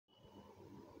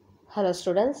Hello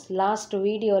students, last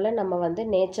video la நம்ம வந்து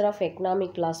nature of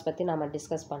economic laws பத்தி நாம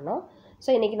டிஸ்கஸ் பண்ணோம். ஸோ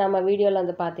இன்னைக்கு நம்ம வீடியோவில்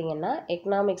வந்து பார்த்தீங்கன்னா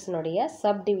எக்கனாமிக்ஸினுடைய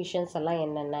சப்டிவிஷன்ஸ் எல்லாம்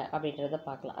என்னென்ன அப்படின்றத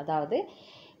பார்க்கலாம். அதாவது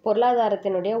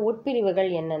பொருளாதாரத்தினுடைய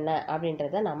உட்பிரிவுகள் என்னென்ன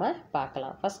அப்படின்றத நம்ம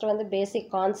பார்க்கலாம். ஃபர்ஸ்ட் வந்து பேசிக்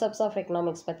கான்செப்ட்ஸ் ஆஃப்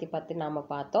எக்கனாமிக்ஸ் பற்றி நாம்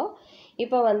பார்த்தோம்.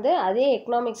 இப்போ வந்து அதே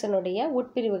எக்கனாமிக்ஸினுடைய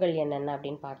உட்பிரிவுகள் என்னென்ன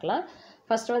அப்படின்னு பார்க்கலாம்.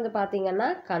 ஃபர்ஸ்ட் வந்து பார்த்தீங்கன்னா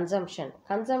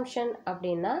கன்சம்ஷன்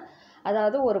அப்படின்னா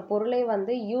அதாவது ஒரு பொருளை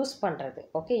வந்து யூஸ் பண்ணுறது.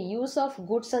 Okay, use of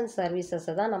goods and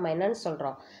சர்வீசஸை தான் நம்ம என்னன்னு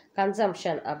சொல்கிறோம்,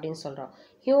 கன்சம்ஷன் அப்படின்னு சொல்கிறோம்.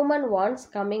 Human wants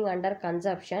coming under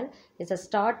consumption is a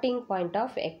starting point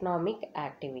of economic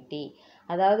activity.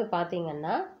 அதாவது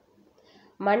பார்த்தீங்கன்னா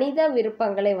மனித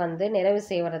விருப்பங்களை வந்து நிறைவு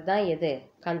செய்வது தான் எது,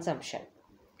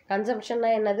 கன்சம்ஷன்னா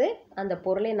என்னது, அந்த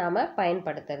பொருளை நாம்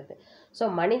பயன்படுத்துறது. ஸோ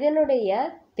மனிதனுடைய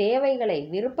தேவைகளை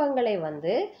விருப்பங்களை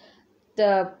வந்து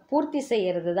பூர்த்தி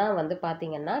செய்கிறது தான் வந்து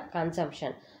பார்த்திங்கன்னா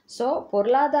கன்சம்ஷன். ஸோ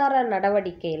பொருளாதார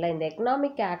நடவடிக்கையில் இந்த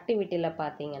எக்கனாமிக் ஆக்டிவிட்டியில்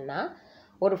பார்த்திங்கன்னா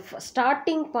ஒரு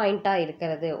ஸ்டார்டிங் பாயிண்ட்டாக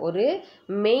இருக்கிறது, ஒரு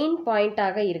மெயின்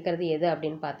பாயிண்ட்டாக இருக்கிறது எது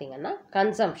அப்படின்னு பார்த்திங்கன்னா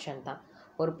கன்சம்ஷன் தான்.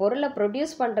 ஒரு பொருளை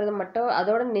ப்ரொடியூஸ் பண்ணுறது மட்டும்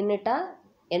அதோடு நின்றுட்டா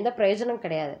எந்த பிரயோஜனம்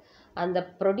கிடையாது. அந்த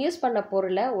ப்ரொடியூஸ் பண்ண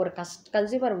பொருளை ஒரு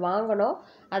கன்சியூமர் வாங்கணும்,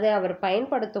 அதை அவர்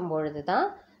பயன்படுத்தும் பொழுது தான்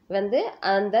வந்து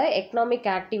அந்த எக்கனாமிக்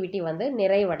ஆக்டிவிட்டி வந்து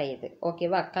நிறைவடையுது.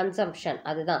 ஓகேவா, கன்சம்ஷன்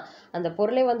அதுதான். அந்த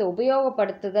பொருளை வந்து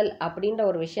உபயோகப்படுத்துதல் அப்படின்ற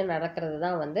ஒரு விஷயம் நடக்கிறது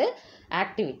தான் வந்து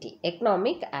activity,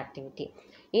 economic activity.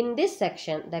 In this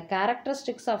section the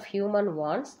characteristics of human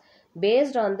wants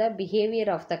based on the behavior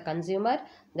of the consumer,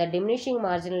 the diminishing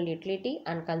marginal utility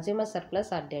and consumer surplus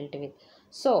are dealt with.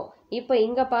 So இப்போ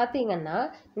இங்கே பார்த்தீங்கன்னா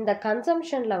இந்த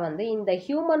கன்சம்ஷனில் வந்து இந்த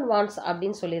ஹியூமன் வாண்ட்ஸ்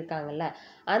அப்படின்னு சொல்லியிருக்காங்கல்ல,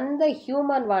 அந்த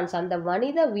human wants, அந்த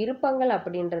மனித விருப்பங்கள்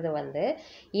அப்படின்றது வந்து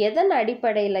எதன்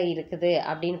அடிப்படையில் இருக்குது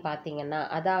அப்படின்னு பார்த்தீங்கன்னா,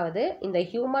 அதாவது இந்த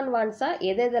ஹியூமன் வாண்ட்ஸாக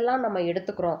எதெல்லாம் நம்ம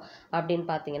எடுத்துக்கிறோம் அப்படின்னு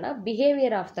பார்த்தீங்கன்னா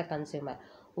பிஹேவியர் ஆஃப் த கன்சியூமர்.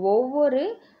 ஒவ்வொரு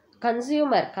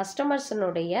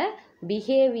கஸ்டமர்ஸினுடைய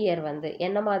பிஹேவியர் வந்து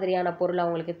என்ன மாதிரியான பொருள்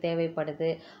அவங்களுக்கு தேவைப்படுது,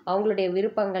 அவங்களுடைய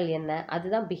விருப்பங்கள் என்ன,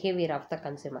 அதுதான் பிஹேவியர் ஆஃப் த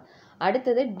கன்சியூமர்.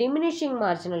 அடுத்தது டிமினிஷிங்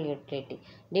மார்ஜினல்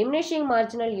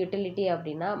யூட்டிலிட்டி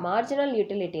அப்படின்னா மார்ஜினல்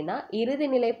யூட்டிலிட்டினா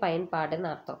இறுதிநிலை பயன்பாடுன்னு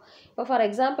அர்த்தம். இப்போ ஃபார்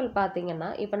எக்ஸாம்பிள் பார்த்தீங்கன்னா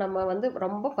இப்போ நம்ம வந்து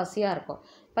ரொம்ப பசியாக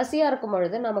இருக்கும்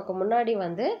பொழுது நமக்கு முன்னாடி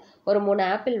வந்து ஒரு 3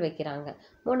 ஆப்பிள் வைக்கிறாங்க.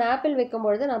 3 ஆப்பிள் வைக்கும்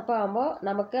பொழுது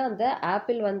நமக்கு அந்த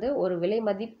ஆப்பிள் வந்து ஒரு விலை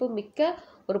மதிப்பு மிக்க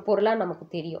ஒரு பொருளாக நமக்கு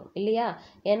தெரியும் இல்லையா,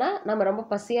 ஏன்னா நம்ம ரொம்ப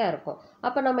பசியாக இருக்கும்.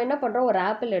 அப்போ நம்ம என்ன பண்ணுறோம், ஒரு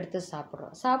ஆப்பிள் எடுத்து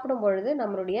சாப்பிடும் பொழுது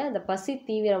நம்மளுடைய அந்த பசி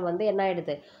தீவிரம் வந்து என்ன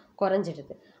ஆகிடுது,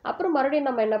 குறைஞ்சிடுது. அப்புறம் மறுபடியும்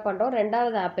நம்ம என்ன பண்ணுறோம்,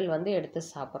 2வது ஆப்பிள் வந்து எடுத்து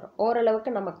சாப்பிட்றோம்,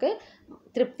 ஓரளவுக்கு நமக்கு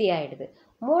திருப்தி ஆகிடுது.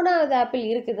 3வது ஆப்பிள்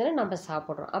இருக்குதுன்னு நம்ம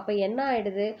சாப்பிட்றோம். அப்போ என்ன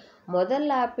ஆகிடுது, முதல்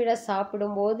ஆப்பிளை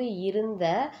சாப்பிடும்போது இருந்த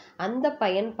அந்த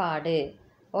பயன்பாடு,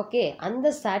 ஓகே, அந்த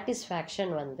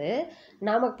சாட்டிஸ்ஃபேக்ஷன் வந்து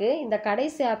நமக்கு இந்த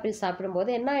கடைசி ஆப்பிள்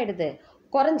சாப்பிடும்போது என்ன ஆகிடுது,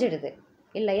 குறைஞ்சிடுது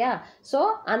இல்லையா. ஸோ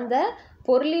அந்த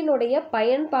பொருளினுடைய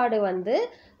பயன்பாடு வந்து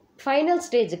ஃபைனல்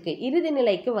ஸ்டேஜுக்கு, இறுதி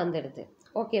நிலைக்கு வந்துடுது.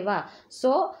 ஓகேவா.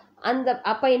 ஸோ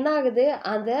அப்போ என்ன ஆகுது,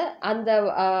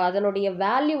 அதனுடைய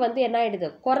வேல்யூ வந்து என்ன ஆகிடுது,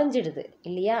 குறைஞ்சிடுது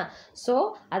இல்லையா. ஸோ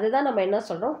அதுதான் நம்ம என்ன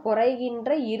சொல்கிறோம்,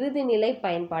 குறைகின்ற இறுதி நிலை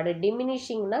பயன்பாடு,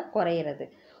 டிமினிஷிங்னா குறையிறது.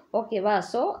 ஓகேவா.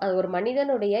 ஸோ அது ஒரு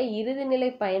மனிதனுடைய இறுதிநிலை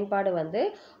பயன்பாடு வந்து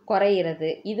குறையிறது.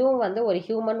 இதுவும் வந்து ஒரு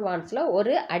ஹியூமன் வாண்ட்ஸில்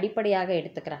ஒரு அடிப்படையாக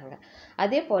எடுத்துக்கிறாங்க.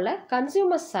 அதே போல்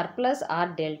consumer surplus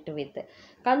R dealt with.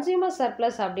 Consumer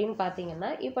surplus அப்படின்னு பார்த்தீங்கன்னா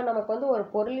இப்போ நமக்கு வந்து ஒரு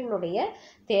பொருளினுடைய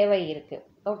தேவை இருக்குது,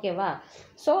 ஓகேவா.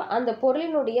 ஸோ அந்த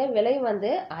பொருளினுடைய விலை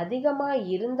வந்து அதிகமாக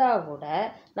இருந்தால் கூட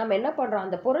நம்ம என்ன பண்ணுறோம்,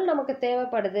 அந்த பொருள் நமக்கு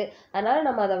தேவைப்படுது அதனால்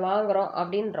நம்ம அதை வாங்குகிறோம்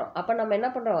அப்படின்றோம். அப்போ நம்ம என்ன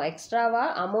பண்ணுறோம்,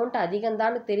 எக்ஸ்ட்ராவாக அமௌண்ட்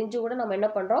அதிகம்தான்னு தெரிஞ்சு கூட நம்ம என்ன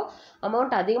பண்ணுறோம்,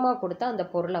 அமௌண்ட் அதிகமாக கொடுத்து அந்த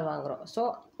பொருளை வாங்குகிறோம். ஸோ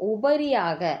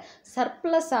உபரியாக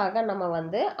சர்ப்ளஸாக நம்ம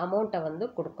வந்து அமௌண்ட்டை வந்து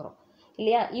கொடுக்குறோம்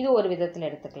இல்லையா. இது ஒரு விதத்தில்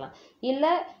எடுத்துக்கலாம்.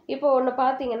 இல்லை இப்போ ஒன்று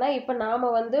பார்த்தீங்கன்னா இப்போ நாம்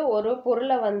வந்து ஒரு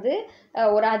பொருளை வந்து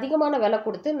ஒரு அதிகமான விலை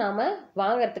கொடுத்து நாம்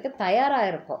வாங்கிறதுக்கு தயாராக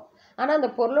இருக்கோம். ஆனால் அந்த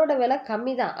பொருளோட விலை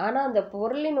கம்மி தான், ஆனால் அந்த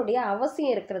பொருளினுடைய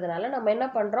அவசியம் இருக்கிறதுனால நம்ம என்ன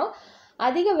பண்ணுறோம்,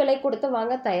 அதிக விலை கொடுத்து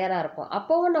வாங்க தயாராக இருக்கும்.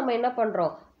 அப்போவும் நம்ம என்ன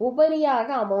பண்ணுறோம், உபரியாக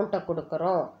அமௌண்ட்டை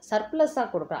கொடுக்குறோம்,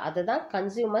 சர்ப்ளஸாக கொடுக்குறோம். அதுதான்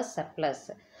கன்சியூமர் சர்ப்ளஸ்.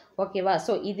 ஓகேவா.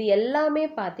 ஸோ இது எல்லாமே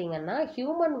பார்த்தீங்கன்னா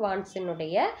ஹியூமன்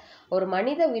வாண்ட்ஸினுடைய ஒரு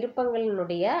மனித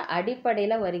விருப்பங்களினுடைய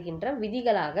அடிப்படையில் வருகின்ற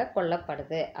விதிகளாக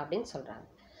கொள்ளப்படுது அப்படின்னு சொல்கிறாங்க.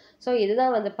 ஸோ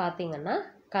இதுதான் வந்து பார்த்தீங்கன்னா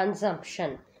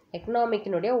கன்சம்ஷன்,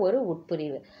 எக்கனாமிக்கினுடைய ஒரு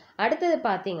உட்பிரிவு. அடுத்தது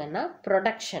பார்த்தீங்கன்னா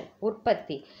ப்ரொடக்ஷன்,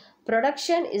 உற்பத்தி.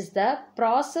 Production is the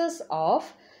process of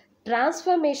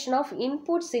transformation of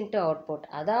inputs into output.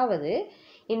 அதாவது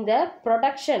இந்த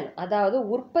ப்ரொடக்ஷன், அதாவது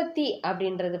உற்பத்தி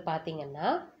அப்படின்றது பார்த்தீங்கன்னா,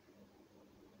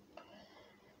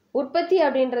 உற்பத்தி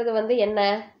அப்படின்றது வந்து என்ன,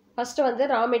 ஃபஸ்ட்டு வந்து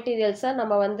ரா மெட்டீரியல்ஸை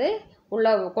நம்ம வந்து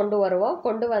உள்ளே கொண்டு வருவோம்.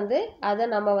 கொண்டு வந்து அதை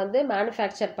நம்ம வந்து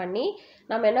மேனுஃபேக்சர் பண்ணி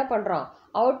நம்ம என்ன பண்ணுறோம்,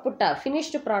 அவுட்புட்டாக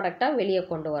ஃபினிஷ்டு ப்ராடக்டாக வெளியே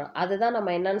கொண்டு வரோம். அதுதான்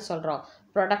நம்ம என்னன்னு சொல்கிறோம்,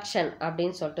 ப்ரொடக்ஷன்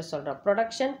அப்படின்னு சொல்கிறோம்.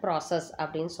 ப்ரொடக்ஷன் ப்ராசஸ்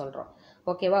அப்படின்னு சொல்கிறோம்.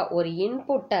 ஓகேவா? ஒரு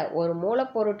இன்புட்டை, ஒரு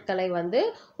மூலப்பொருட்களை வந்து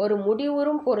ஒரு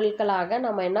முடிவுறும் பொருட்களாக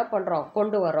நம்ம என்ன பண்ணுறோம்,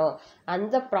 கொண்டு வரோம்.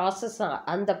 அந்த ப்ராசஸாக,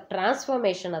 அந்த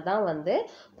டிரான்ஸ்ஃபர்மேஷனை தான் வந்து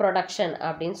ப்ரொடக்ஷன்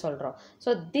அப்படின்னு சொல்கிறோம்.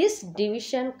 So this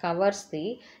division covers the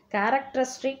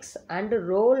characteristics and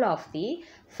roll of the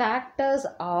factors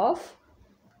of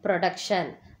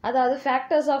production. அதாவது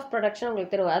ஃபேக்டர்ஸ் ஆஃப் ப்ரொடக்ஷன்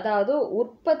உங்களுக்கு தெரியும். அதாவது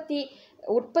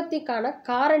உற்பத்திக்கான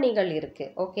காரணிகள்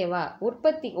இருக்குது. ஓகேவா?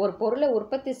 ஒரு பொருளை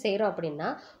உற்பத்தி செய்கிறோம் அப்படின்னா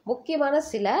முக்கியமான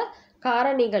சில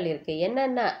காரணிகள் இருக்குது.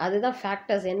 என்னென்ன, அதுதான்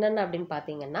ஃபேக்டர்ஸ். என்னென்ன அப்படின்னு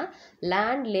பார்த்தீங்கன்னா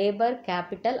land, labour,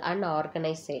 capital and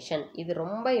organisation. இது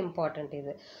ரொம்ப இம்பார்ட்டண்ட்.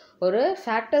 இது ஒரு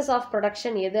ஃபேக்டர்ஸ் ஆஃப்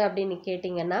ப்ரொடக்ஷன் எது அப்படின்னு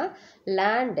கேட்டிங்கன்னா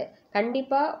லேண்டு.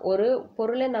 கண்டிப்பாக ஒரு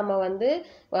பொருளை நம்ம வந்து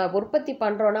உற்பத்தி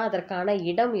பண்ணுறோன்னா அதற்கான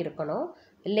இடம் இருக்கணும்.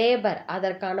 லேபர்,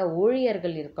 அதற்கான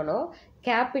ஊழியர்கள் இருக்கணும்.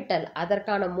 கேபிட்டல்,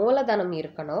 அதற்கான மூலதனம்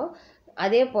இருக்கணும்.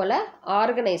 அதே போல்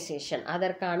ஆர்கனைசேஷன்,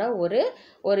 அதற்கான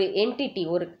ஒரு என்டிட்டி,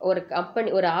 ஒரு கம்பெனி,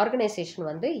 ஒரு ஆர்கனைசேஷன்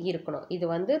வந்து இருக்கணும். இது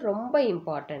வந்து ரொம்ப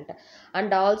important.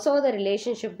 And also the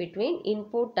relationship between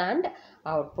input and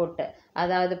output.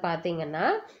 அதாவது பார்த்தீங்கன்னா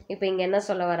இப்போ இங்கே என்ன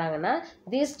சொல்ல வராங்கன்னா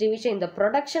திஸ் டிவிஷன், இந்த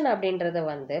ப்ரொடக்ஷன் அப்படின்றது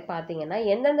வந்து பார்த்தீங்கன்னா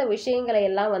எந்தெந்த விஷயங்களை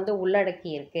எல்லாம் வந்து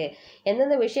உள்ளடக்கி இருக்கு,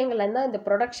 எந்தெந்த விஷயங்கள் இருந்தால் இந்த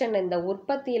ப்ரொடக்ஷன், இந்த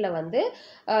உற்பத்தியில் வந்து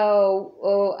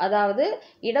அதாவது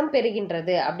இடம்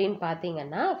பெறுகின்றது அப்படின்னு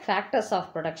பார்த்தீங்கன்னா ஃபேக்டர்ஸ்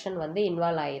ஆஃப் ப்ரொடக்ஷன் வந்து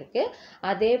இன்வால்வ் ஆகிருக்கு.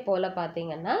 அதே போல்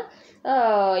பார்த்தீங்கன்னா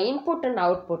இன்புட் அண்ட்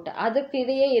அவுட்புட், அதுக்கு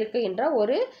இடையே இருக்குகின்ற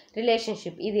ஒரு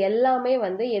ரிலேஷன்ஷிப், இது எல்லாமே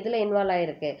வந்து எதில் இன்வால்வ்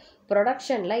ஆகிருக்கு,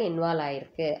 ப்ரொடக்ஷனில் இன்வால்வ்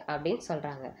ஆகிருக்கு அப்படின்னு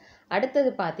சொல்கிறாங்க.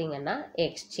 அடுத்தது பார்த்தீங்கன்னா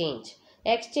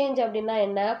எக்ஸ்சேஞ்ச் அப்படின்னா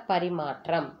என்ன,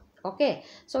 பரிமாற்றம். Okay,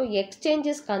 so exchange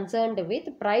is concerned with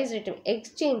price return.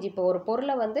 Exchange, இப்போ ஒரு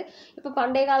பொருளை வந்து இப்போ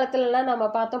பண்டைய காலத்துலலாம் நம்ம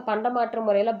பார்த்தோம், பண்டமாற்று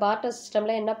முறையில் பார்ட்டர்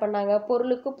சிஸ்டமில் என்ன பண்ணாங்க,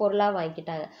 பொருளுக்கு பொருளாக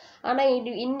வாங்கிக்கிட்டாங்க. ஆனால்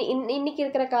இன்னைக்கு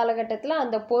இருக்கிற காலகட்டத்தில்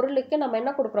அந்த பொருளுக்கு நம்ம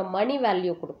என்ன கொடுக்குறோம், மணி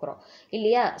வேல்யூ கொடுக்குறோம்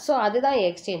இல்லையா? ஸோ அதுதான்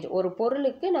எக்ஸ்சேஞ்ச். ஒரு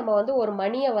பொருளுக்கு நம்ம வந்து ஒரு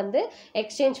மணியை வந்து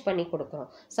எக்ஸ்சேஞ்ச் பண்ணி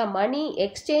கொடுக்குறோம். So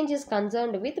exchange is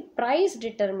concerned with price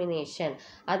determination.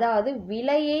 அதாவது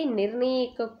விலையை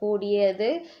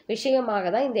நிர்ணயிக்கக்கூடியது விஷயமாக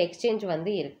தான் இந்த எக்ஸ்சேஞ்ச்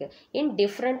வந்து இருக்கு in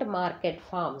different market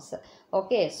forms.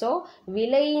 Okay, so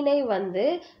விலையினை வந்து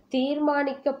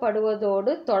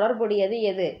தீர்மானிக்கப்படுவதோடு தொடர்புடையது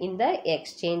எது, இந்த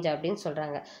எக்ஸ்சேஞ்ச் அப்படின்னு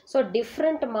சொல்கிறாங்க. ஸோ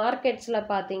டிஃப்ரெண்ட் மார்க்கெட்ஸில்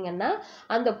பார்த்தீங்கன்னா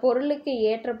அந்த பொருளுக்கு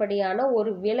ஏற்றபடியான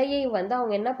ஒரு விலையை வந்து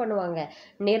அவங்க என்ன பண்ணுவாங்க,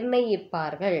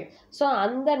 நிர்ணயிப்பார்கள். ஸோ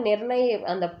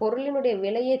அந்த பொருளினுடைய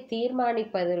விலையை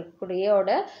தீர்மானிப்பதற்குடையோட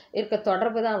இருக்க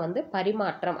தொடர்பு தான் வந்து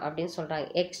பரிமாற்றம் அப்படின்னு சொல்கிறாங்க,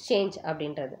 எக்ஸ்சேஞ்ச்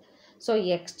அப்படின்றது. ஸோ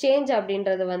எக்ஸ்சேஞ்ச்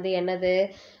அப்படின்றது வந்து என்னது,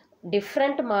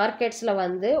 டிஃப்ரெண்ட் மார்க்கெட்ஸில்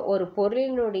வந்து ஒரு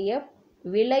பொருளினுடைய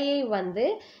விலையை வந்து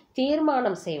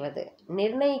தீர்மானம் செய்வது,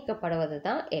 நிர்ணயிக்கப்படுவது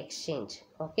தான் எக்ஸ்சேஞ்ச்.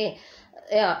 ஓகே,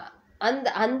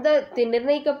 அந்த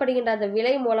நிர்ணயிக்கப்படுகின்ற அந்த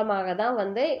விலை மூலமாக தான்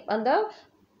வந்து அந்த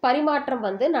பரிமாற்றம்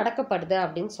வந்து நடக்கப்படுது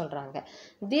அப்படின்னு சொல்கிறாங்க.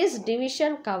 This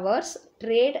division covers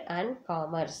trade and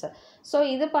commerce. So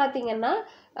இது பார்த்தீங்கன்னா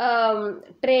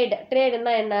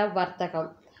ட்ரேடுன்னா என்ன,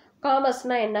 வர்த்தகம்.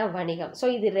 காமர்ஸ்னா என்ன, வணிகம். ஸோ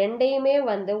இது ரெண்டையுமே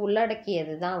வந்து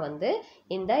உள்ளடக்கியது தான் வந்து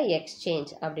இந்த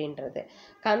எக்ஸ்சேஞ்ச் அப்படின்றது.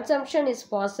 Consumption is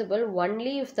possible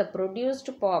only if the produced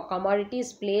commodity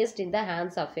is placed in the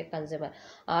hands of a consumer.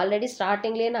 Already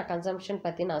ஸ்டார்டிங்லேயே நான் கன்சம்ஷன்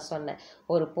பற்றி நான் சொன்னேன்.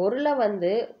 ஒரு பொருளை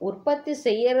வந்து உற்பத்தி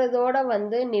செய்யறதோட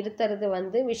வந்து நிறுத்துறது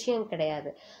வந்து விஷயம்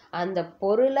கிடையாது. அந்த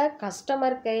பொருளை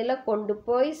கஸ்டமர் கையில் கொண்டு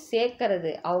போய்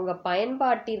சேர்க்கறது, அவங்க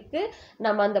பயன்பாட்டிற்கு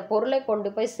நம்ம அந்த பொருளை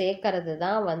கொண்டு போய் சேர்க்கறது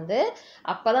தான் வந்து,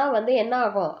 அப்போ தான் வந்து என்ன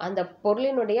ஆகும், அந்த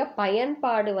பொருளினுடைய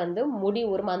பயன்பாடு வந்து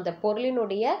முடிவுறும். அந்த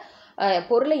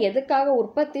பொருளை எதுக்காக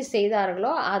உற்பத்தி செய்தார்களோ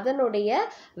அதனுடைய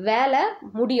வேலை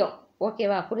முடியும்.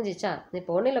 ஓகேவா, புரிஞ்சிச்சா?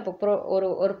 இப்போ ஒன்றும் இல்லை, இப்போ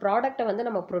ஒரு ப்ராடக்டை வந்து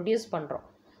நம்ம ப்ரொடியூஸ் பண்ணுறோம்.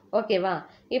 ஓகேவா,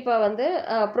 இப்போ வந்து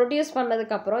ப்ரொடியூஸ்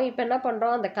பண்ணதுக்கப்புறம் இப்போ என்ன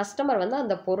பண்ணுறோம், அந்த கஸ்டமர் வந்து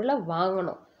அந்த பொருளை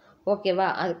வாங்கணும். ஓகேவா,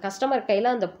 அது கஸ்டமர்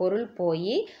கையில் அந்த பொருள்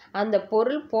போய், அந்த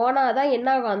பொருள் போனாதான்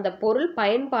என்ன ஆகும், அந்த பொருள்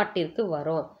பயன்பாட்டிற்கு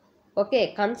வரும். ஓகே,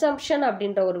 கன்சம்ஷன்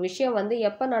அப்படின்ற ஒரு விஷயம் வந்து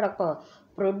எப்போ நடக்கும்,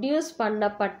 ப்ரொடியூஸ்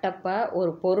பண்ணப்பட்டப்ப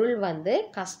ஒரு பொருள் வந்து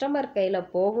கஸ்டமர் கையில்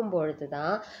போகும்பொழுது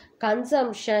தான்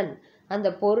கன்சம்ஷன், அந்த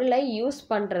பொருளை யூஸ்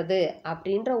பண்ணுறது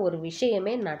அப்படின்ற ஒரு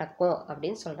விஷயமே நடக்கும்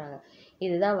அப்படின்னு சொல்கிறாங்க.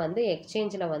 இதுதான் வந்து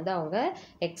எக்ஸ்சேஞ்சில் வந்து அவங்க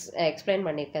எக்ஸ்பிளைன்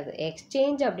பண்ணியிருக்கிறது.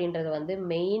 எக்ஸ்சேஞ்ச் அப்படின்றது வந்து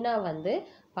மெயினாக வந்து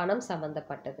பணம்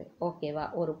சம்மந்தப்பட்டது. ஓகேவா,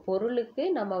 ஒரு பொருளுக்கு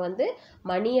நம்ம வந்து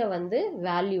மணியை வந்து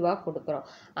வேல்யூவாக கொடுக்குறோம்.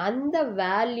 அந்த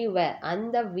வேல்யூவை,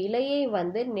 அந்த விலையை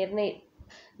வந்து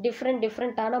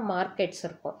டிஃப்ரெண்ட்டான மார்க்கெட்ஸ்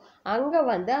இருக்கும், அங்கே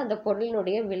வந்து அந்த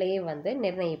பொருளினுடைய விலையை வந்து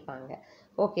நிர்ணயிப்பாங்க.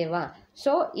 ஓகேவா?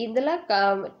 ஸோ இதில்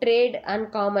ட்ரேட் அண்ட்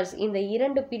காமர்ஸ் இந்த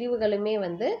 2 பிரிவுகளுமே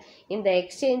வந்து இந்த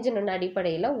எக்ஸ்சேஞ்சின்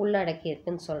அடிப்படையில் உள்ளடக்கி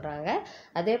இருக்குன்னு சொல்கிறாங்க.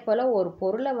 அதே போல் ஒரு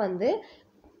பொருளை வந்து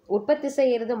உற்பத்தி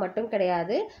செய்கிறது மட்டும்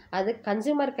கிடையாது, அது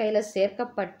கன்சூமர் கையில்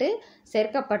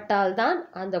சேர்க்கப்பட்டால்தான்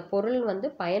அந்த பொருள் வந்து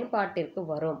பயன்பாட்டிற்கு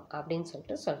வரும் அப்படின்னு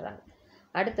சொல்லிட்டு சொல்கிறாங்க.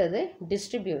 அடுத்தது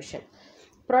distribution.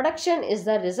 Production is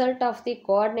the result of the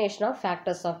coordination of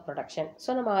factors of production. So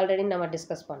நம்ம ஆல்ரெடி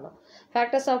டிஸ்கஸ் பண்ணோம்.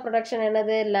 Factors of production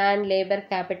என்னது? Land, labor,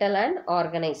 capital and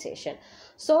organization.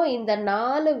 So இந்த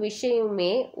 4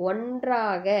 விஷயமே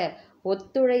ஒன்றாக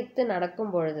ஒத்துழைத்து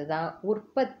நடக்கும் பொழுது தான்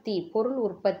பொருள்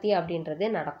உற்பத்தி அப்படின்றதே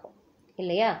நடக்கும்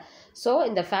இல்லையா? ஸோ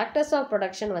இந்த ஃபேக்டர்ஸ் ஆஃப்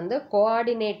ப்ரொடக்ஷன் வந்து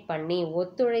கோஆர்டினேட் பண்ணி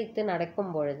ஒத்துழைத்து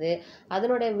நடக்கும் பொழுது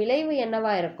அதனுடைய விளைவு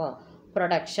என்னவா இருக்கும்?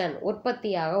 ப்ரொடக்ஷன்,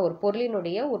 உற்பத்தியாக ஒரு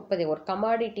பொருளினுடைய உற்பத்தி, ஒரு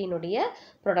கமாடிட்டியினுடைய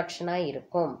ப்ரொடக்ஷனாக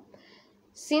இருக்கும்.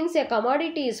 Since a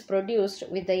commodity is produced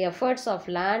with the efforts of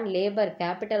land, labor,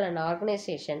 capital and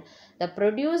organization, the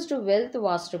produced wealth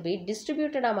was to be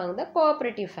distributed among the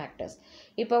cooperative factors.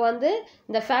 இப்போ வந்து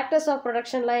இந்த ஃபேக்டர்ஸ் ஆஃப்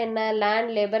ப்ரொடக்ஷன்லாம் என்ன?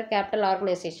 Land, labour, capital,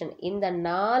 organisation. இந்த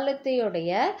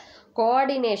 4த்தையுடைய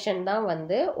coordination தான்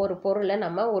வந்து ஒரு பொருளை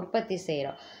நம்ம உற்பத்தி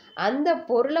செய்கிறோம். அந்த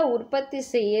பொருளை உற்பத்தி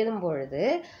செய்யும் பொழுது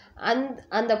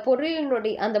அந்த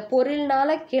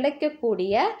பொருளினால்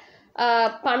கிடைக்கக்கூடிய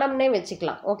பணம்னே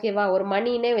வச்சுக்கலாம், ஓகேவா? ஒரு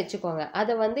மணினே வச்சுக்கோங்க.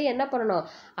 அதை வந்து என்ன பண்ணணும்?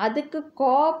 அதுக்கு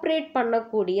கோஆப்ரேட்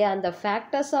பண்ணக்கூடிய அந்த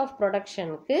ஃபேக்டர்ஸ் ஆஃப்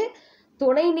ப்ரொடக்ஷனுக்கு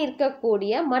துணை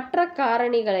நிற்கக்கூடிய மற்ற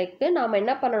காரணிகளுக்கு நாம்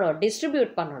என்ன பண்ணணும்?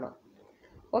 டிஸ்ட்ரிபியூட் பண்ணணும்,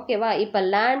 ஓகேவா? இப்போ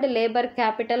லேண்ட், லேபர்,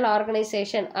 கேபிட்டல்,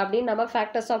 ஆர்கனைசேஷன் அப்படின்னு நம்ம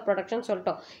ஃபேக்டர்ஸ் ஆஃப் ப்ரொடக்ஷன்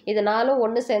சொல்லிட்டோம். இது 4ம்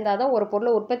ஒன்று சேர்ந்தாதான் ஒரு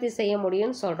பொருளை உற்பத்தி செய்ய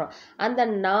முடியும்னு சொல்கிறோம். அந்த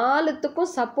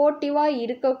 4த்துக்கும் சப்போர்ட்டிவாக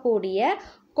இருக்கக்கூடிய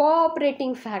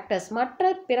கோஆப்ரேட்டிங் ஃபேக்டர்ஸ்,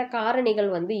 மற்ற பிற காரணிகள்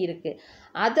வந்து இருக்குது.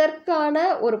 அதற்கான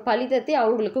ஒரு பலிதத்தை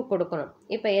அவங்களுக்கு கொடுக்கணும்.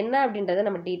 இப்போ என்ன அப்படின்றத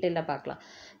நம்ம டீட்டெயிலாக பார்க்கலாம்.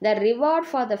 The reward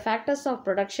for the factors of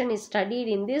production is studied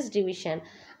in this division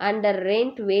under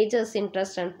rent, wages,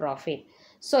 interest and profit.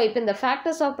 So இப்போ இந்த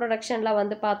ஃபேக்டர்ஸ் ஆஃப் ப்ரொடக்ஷனில்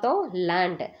வந்து பார்த்தோம்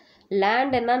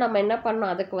லேண்டுன்னா நம்ம என்ன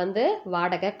பண்ணோம்? அதுக்கு வந்து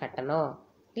வாடகை கட்டணும்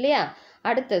இல்லையா?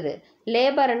 அடுத்தது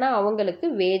லேபர்னா அவங்களுக்கு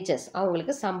வேஜஸ்,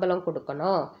 அவங்களுக்கு சம்பளம்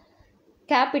கொடுக்கணும்.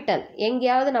 கேபிட்டல்,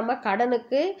 எங்கேயாவது நம்ம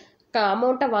கடனுக்கு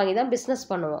அமௌண்ட்டை வாங்கி தான் பிஸ்னஸ்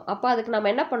பண்ணுவோம். அப்போ அதுக்கு நம்ம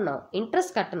என்ன பண்ணோம்?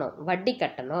 இன்ட்ரெஸ்ட் கட்டணும், வட்டி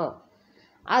கட்டணும்.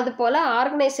 அதுபோல்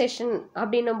ஆர்கனைசேஷன்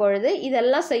அப்படின்னும் பொழுது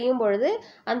இதெல்லாம் செய்யும் பொழுது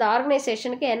அந்த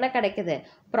ஆர்கனைசேஷனுக்கு என்ன கிடைக்குது?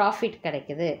 ப்ராஃபிட்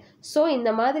கிடைக்குது. ஸோ இந்த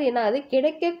மாதிரி என்ன அது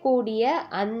கிடைக்கக்கூடிய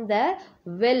அந்த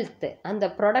வெல்த், அந்த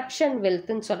ப்ரொடக்ஷன்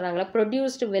வெல்த்துன்னு சொல்கிறாங்களா,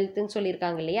 ப்ரொடியூஸ்டு வெல்த்துன்னு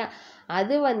சொல்லியிருக்காங்க இல்லையா?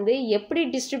 அது வந்து எப்படி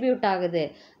டிஸ்ட்ரிபியூட் ஆகுது?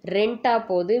 ரெண்ட்டாக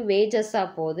போகுது, வேஜஸாக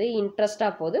போகுது,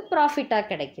 இன்ட்ரெஸ்டாக போகுது, ப்ராஃபிட்டாக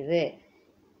கிடைக்குது.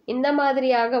 இந்த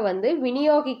மாதிரியாக வந்து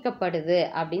விநியோகிக்கப்படுது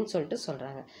அப்படின்னு சொல்லிட்டு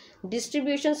சொல்கிறாங்க.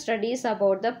 Distribution studies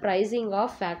about the pricing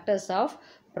of factors of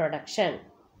production.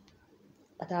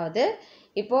 அதாவது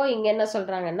இப்போது இங்கே என்ன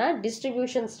சொல்கிறாங்கன்னா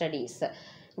டிஸ்ட்ரிபியூஷன்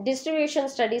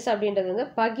ஸ்டடீஸ் அப்படின்றது வந்து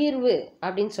பகிர்வு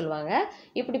அப்படின்னு சொல்லுவாங்க.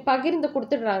 இப்படி பகிர்ந்து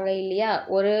கொடுத்துடுறாங்க இல்லையா?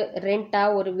 ஒரு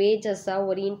ரெண்ட்டாக, ஒரு வேஜஸாக,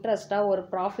 ஒரு இன்ட்ரெஸ்ட்டாக, ஒரு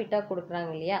ப்ராஃபிட்டாக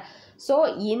கொடுக்குறாங்க இல்லையா? ஸோ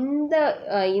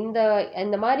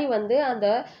இந்த மாதிரி வந்து அந்த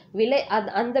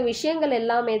அந்த விஷயங்கள்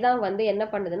எல்லாமே தான் வந்து என்ன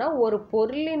பண்ணுதுன்னா ஒரு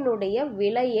பொருளினுடைய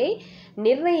விலையை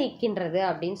நிர்ணயிக்கின்றது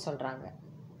அப்படின்னு சொல்கிறாங்க.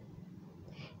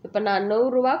 இப்போ நான் 100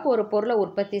 ரூபாய்க்கு ஒரு பொருளை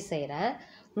உற்பத்தி செய்கிறேன்.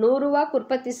 100 ரூபாய்க்கு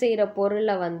உற்பத்தி செய்கிற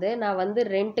பொருளை வந்து நான் வந்து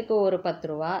ரெண்ட்டுக்கு ஒரு 10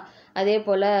 ரூபா, அதே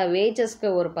போல் வேஜஸ்க்கு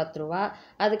ஒரு 10 ரூபா,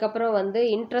 அதுக்கப்புறம் வந்து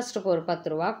இன்ட்ரெஸ்ட்டுக்கு ஒரு 10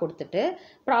 ரூபா கொடுத்துட்டு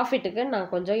ப்ராஃபிட்டுக்கு நான்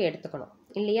கொஞ்சம் எடுத்துக்கணும்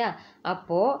இல்லையா?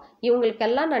 அப்போது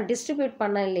இவங்களுக்கெல்லாம் நான் டிஸ்ட்ரிபியூட்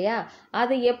பண்ணேன் இல்லையா?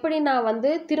 அது எப்படி நான்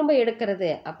வந்து திரும்ப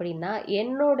எடுக்கிறது அப்படின்னா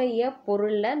என்னுடைய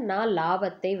பொருளில் நான்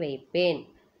லாபத்தை வைப்பேன்.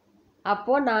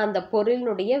 அப்போது நான் அந்த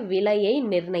பொருளினுடைய விலையை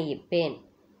நிர்ணயிப்பேன்,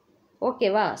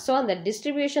 ஓகேவா? ஸோ அந்த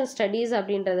டிஸ்ட்ரிபியூஷன் ஸ்டடீஸ்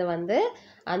அப்படின்றது வந்து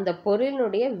அந்த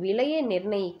பொருளினுடைய விலையை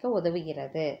நிர்ணயிக்க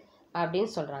உதவுகிறது அப்படின்னு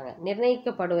சொல்கிறாங்க,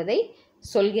 நிர்ணயிக்கப்படுவதை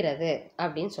சொல்கிறது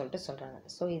அப்படின்னு சொல்லிட்டு சொல்கிறாங்க.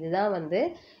 ஸோ இதுதான் வந்து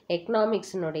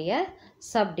எக்கனாமிக்ஸினுடைய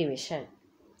சப்டிவிஷன்.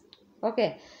 ஓகே,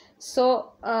 ஸோ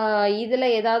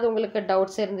இதில் ஏதாவது உங்களுக்கு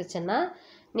டவுட்ஸ் இருந்துச்சுன்னா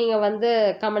நீங்கள் வந்து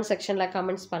கமெண்ட் செக்ஷனில்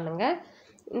கமெண்ட்ஸ் பண்ணுங்கள்.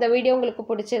 இந்த வீடியோ உங்களுக்கு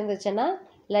பிடிச்சிருந்துச்சுன்னா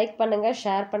லைக் பண்ணுங்கள்,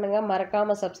 ஷேர் பண்ணுங்கள்,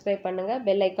 மறக்காமல் சப்ஸ்கிரைப் பண்ணுங்கள்.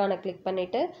 பெல் ஐக்கானை கிளிக்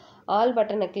பண்ணிவிட்டு ஆல்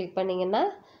பட்டனை கிளிக் பண்ணிங்கன்னா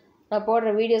நான் போடுற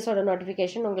வீடியோஸோட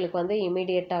நோட்டிஃபிகேஷன் உங்களுக்கு வந்து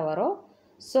இமீடியட்டாக வரும்.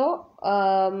 ஸோ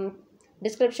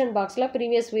டிஸ்கிரிப்ஷன் பாக்ஸில்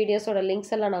ப்ரீவியஸ் வீடியோஸோட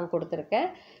லிங்க்ஸ் எல்லாம் நான் கொடுத்துருக்கேன்.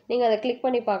 நீங்கள் அதை கிளிக்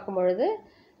பண்ணி பார்க்கும்பொழுது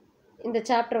இந்த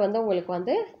சாப்டர் வந்து உங்களுக்கு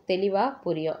வந்து தெளிவாக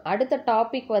புரியும். அடுத்த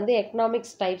டாபிக் வந்து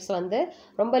எக்கனாமிக்ஸ் டைப்ஸ் வந்து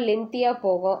ரொம்ப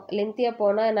லென்த்தியாக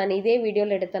போனால் நான் இதே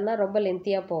வீடியோவில் எடுத்தேன்னா ரொம்ப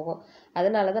லென்த்தியாக போகும்.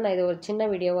 அதனால தான் நான் இது ஒரு சின்ன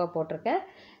வீடியோவாக போட்டிருக்கேன்.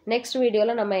 நெக்ஸ்ட்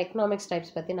வீடியோவில் நம்ம எக்கனாமிக்ஸ்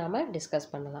டைப்ஸ் பற்றி நாம்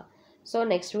டிஸ்கஸ் பண்ணலாம். ஸோ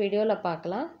நெக்ஸ்ட் வீடியோவில்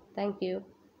பார்க்கலாம். தேங்க்யூ.